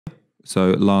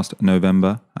So last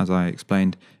November, as I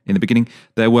explained in the beginning,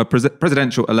 there were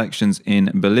presidential elections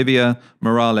in Bolivia.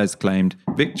 Morales claimed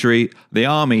victory. The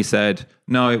army said,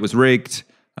 no, it was rigged.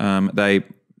 They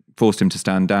forced him to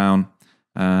stand down.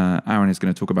 Aaron is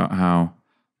going to talk about how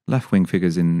left-wing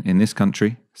figures in this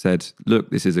country said, look,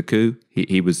 this is a coup.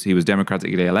 He was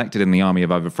democratically elected and the army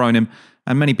have overthrown him.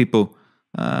 And many people,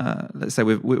 let's say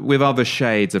with other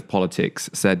shades of politics,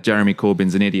 said Jeremy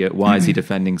Corbyn's an idiot. Why is he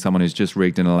defending someone who's just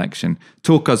rigged an election?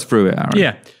 Talk us through it, Aaron.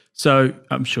 Yeah. So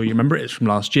I'm sure you remember it. It's from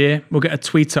last year. We'll get a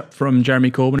tweet up from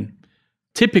Jeremy Corbyn,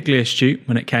 typically astute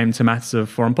when it came to matters of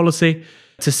foreign policy,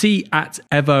 to see at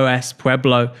Evo S.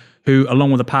 Pueblo, who,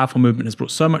 along with a powerful movement, has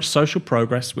brought so much social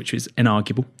progress, which is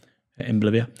inarguable in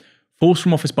Bolivia, forced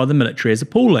from office by the military is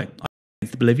appalling.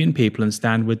 Against the Bolivian people and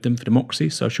stand with them for democracy,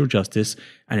 social justice,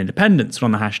 and independence.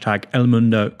 On the hashtag El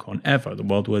Mundo con Evo, the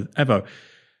world with Evo.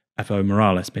 Evo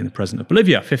Morales being the president of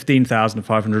Bolivia,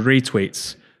 15,500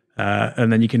 retweets.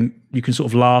 And then you can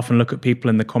sort of laugh and look at people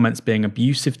in the comments being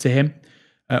abusive to him.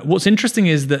 What's interesting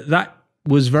is that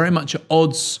was very much at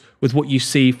odds with what you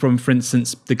see from, for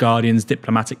instance, The Guardian's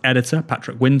diplomatic editor,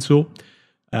 Patrick Wintour,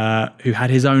 who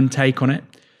had his own take on it,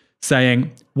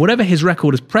 saying, whatever his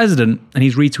record as president, and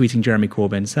he's retweeting Jeremy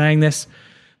Corbyn saying this,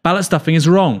 ballot stuffing is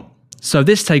wrong. So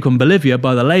this take on Bolivia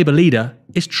by the Labour leader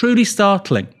is truly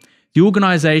startling. The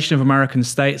Organisation of American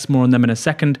States, more on them in a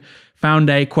second, found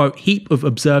a, quote, heap of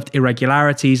observed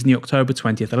irregularities in the October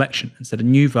 20th election and said a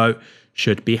new vote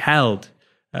should be held.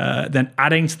 Then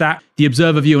adding to that, the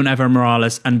Observer view on Evo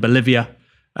Morales and Bolivia,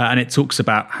 and it talks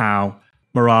about how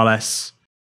Morales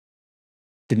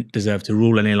didn't deserve to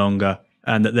rule any longer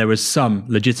and that there was some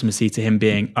legitimacy to him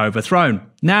being overthrown.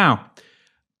 Now,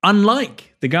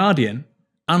 unlike The Guardian,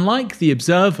 unlike The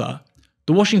Observer,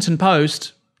 The Washington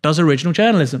Post does original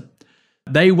journalism.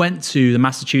 They went to the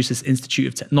Massachusetts Institute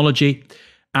of Technology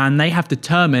and they have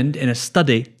determined in a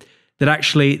study that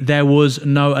actually there was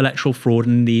no electoral fraud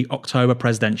in the October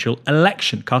presidential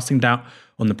election, casting doubt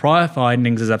on the prior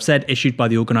findings, as I've said, issued by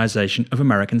the Organization of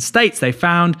American States. They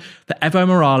found that Evo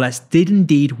Morales did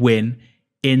indeed win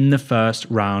in the first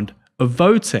round of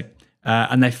voting.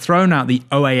 And they've thrown out the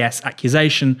OAS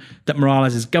accusation that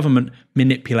Morales' government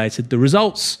manipulated the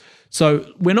results.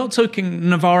 So we're not talking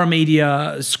Novara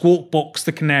Media, Squawk Box,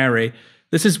 The Canary.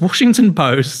 This is Washington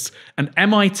Post and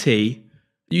MIT.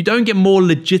 You don't get more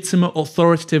legitimate,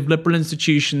 authoritative liberal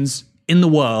institutions in the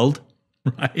world,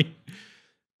 right,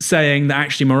 saying that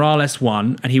actually Morales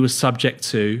won and he was subject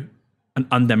to an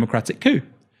undemocratic coup.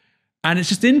 And it's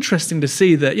just interesting to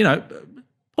see that, you know,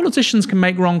 politicians can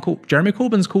make wrong calls. Jeremy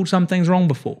Corbyn's called some things wrong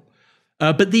before.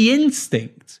 But the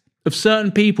instinct of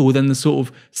certain people within the sort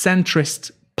of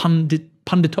centrist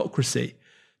punditocracy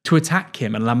to attack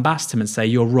him and lambast him and say,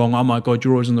 you're wrong, oh my God,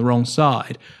 you're always on the wrong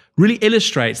side, really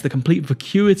illustrates the complete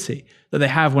vacuity that they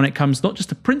have when it comes not just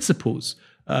to principles,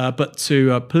 but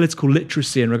to political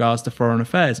literacy in regards to foreign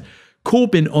affairs.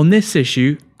 Corbyn on this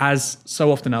issue, as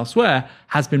so often elsewhere,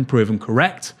 has been proven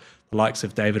correct. The likes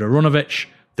of David Aronovich,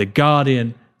 The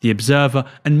Guardian, The Observer,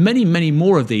 and many, many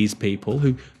more of these people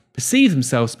who perceive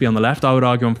themselves to be on the left, I would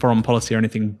argue on foreign policy or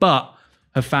anything but,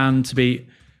 have found to be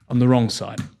on the wrong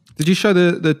side. Did you show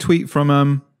the tweet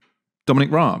from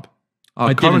Dominic Raab?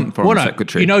 Our current foreign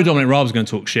secretary. You know Dominic Raab's going to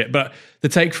talk shit, but the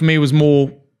take for me was more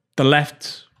the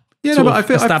left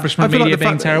establishment media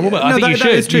being terrible. But I think you should.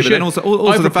 That is true, but then also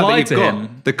the fact that you've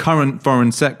got the current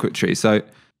foreign secretary. So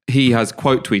he has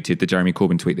quote tweeted the Jeremy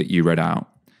Corbyn tweet that you read out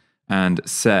and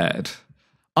said,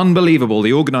 unbelievable,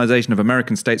 the Organization of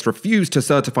American States refused to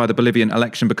certify the Bolivian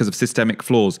election because of systemic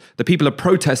flaws. The people are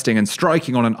protesting and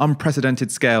striking on an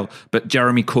unprecedented scale, but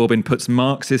Jeremy Corbyn puts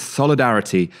Marxist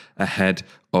solidarity ahead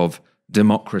of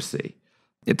democracy.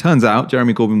 It turns out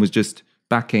Jeremy Corbyn was just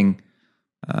backing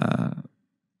a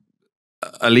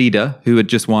leader who had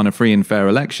just won a free and fair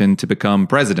election to become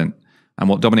president. And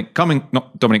what Dominic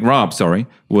Raab,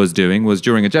 was doing was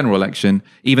during a general election,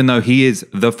 even though he is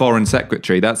the foreign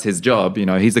secretary, that's his job, you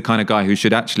know, he's the kind of guy who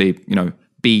should actually, you know,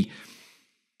 be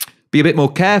a bit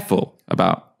more careful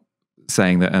about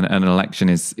saying that an election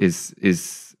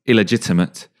is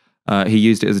illegitimate. He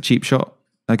used it as a cheap shot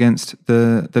against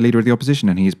the leader of the opposition,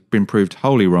 and he's been proved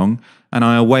wholly wrong. And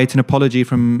I await an apology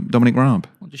from Dominic Raab.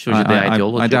 Well, it just shows you the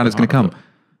ideology. I doubt it's going to come.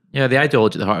 Yeah, the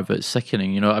ideology at the heart of it is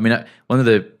sickening. You know, I mean, one of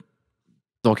the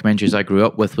documentaries I grew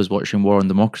up with was watching War on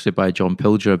Democracy by John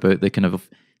Pilger about the kind of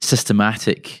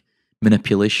systematic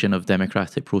manipulation of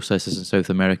democratic processes in South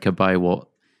America by what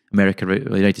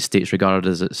the United States regarded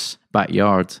as its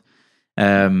backyard. You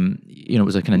know, it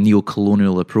was a kind of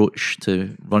neo-colonial approach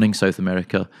to running South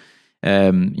America. You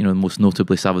know, most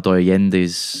notably Salvador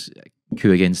Allende's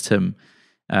coup against him.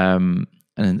 and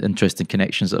interesting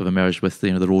connections that have emerged with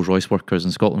the Rolls-Royce workers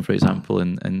in Scotland, for example,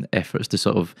 and efforts to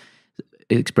sort of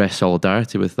express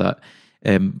solidarity with that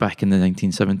back in the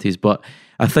 1970s. But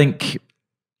I think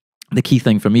the key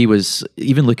thing for me was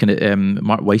even looking at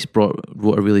Mark Weiss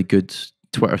wrote a really good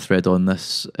Twitter thread on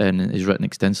this, and he's written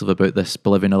extensively about this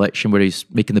Bolivian election, where he's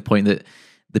making the point that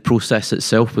the process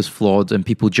itself was flawed and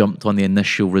people jumped on the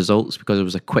initial results because it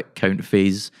was a quick count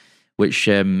phase, which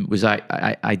was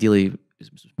ideally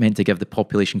meant to give the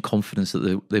population confidence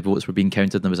that the votes were being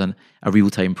counted and there was a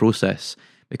real-time process,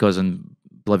 because in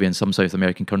Bolivia and some South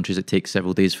American countries it takes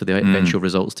several days for the eventual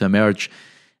results to emerge.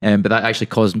 But that actually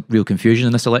caused real confusion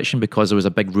in this election because there was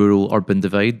a big rural-urban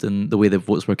divide in the way the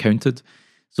votes were counted,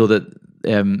 so that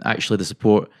actually the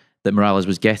support that Morales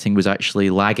was getting was actually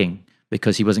lagging,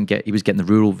 because he was getting the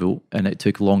rural vote and it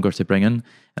took longer to bring in. And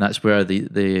that's where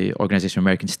the Organisation of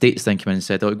American States then came in and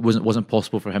said, it wasn't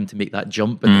possible for him to make that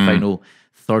jump in the final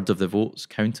third of the votes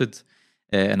counted.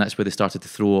 And that's where they started to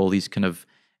throw all these kind of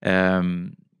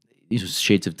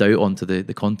shades of doubt onto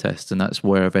the contest. And that's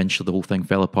where eventually the whole thing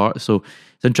fell apart. So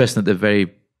it's interesting that the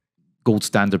very gold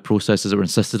standard processes that were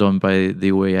insisted on by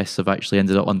the OAS have actually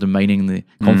ended up undermining the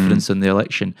confidence in the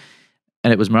election.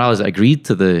 And it was Morales that agreed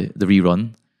to the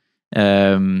rerun.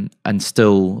 And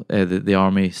still the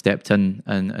army stepped in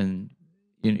and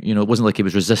it wasn't like he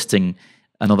was resisting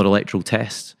another electoral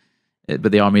test,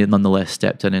 but the army nonetheless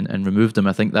stepped in and removed him.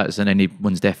 I think that's in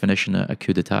anyone's definition a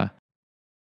coup d'etat.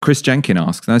 Chris Jenkin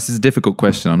asks, now this is a difficult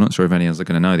question, I'm not sure if any of us are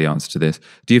going to know the answer to this.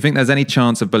 Do you think there's any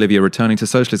chance of Bolivia returning to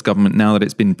socialist government now that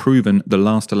it's been proven the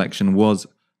last election was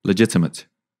legitimate?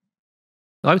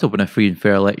 I would hope in a free and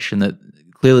fair election that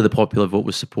clearly the popular vote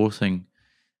was supporting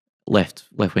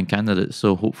left-wing candidates,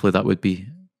 so hopefully that would be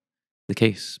the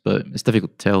case, but it's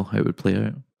difficult to tell how it would play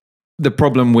out. The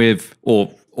problem with,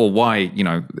 or why,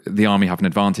 the army have an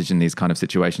advantage in these kind of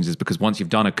situations is because once you've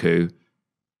done a coup,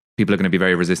 people are going to be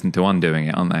very resistant to undoing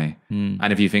it, aren't they?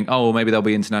 And if you think, oh, well, maybe there'll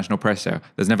be international pressure,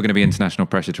 there's never going to be international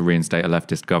pressure to reinstate a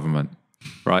leftist government,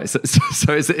 right? So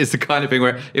it's the kind of thing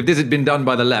where if this had been done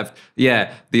by the left,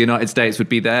 the United States would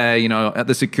be there, at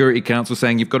the Security Council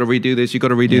saying, you've got to redo this, you've got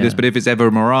to redo this. But if it's ever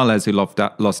Morales who lost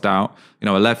out, a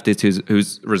leftist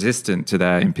who's resistant to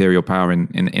their imperial power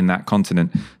in that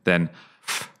continent, then,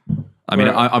 I mean,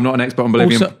 I'm not an expert on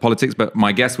Bolivian politics, but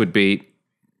my guess would be,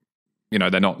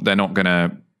 they're not going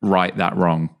to right that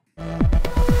wrong.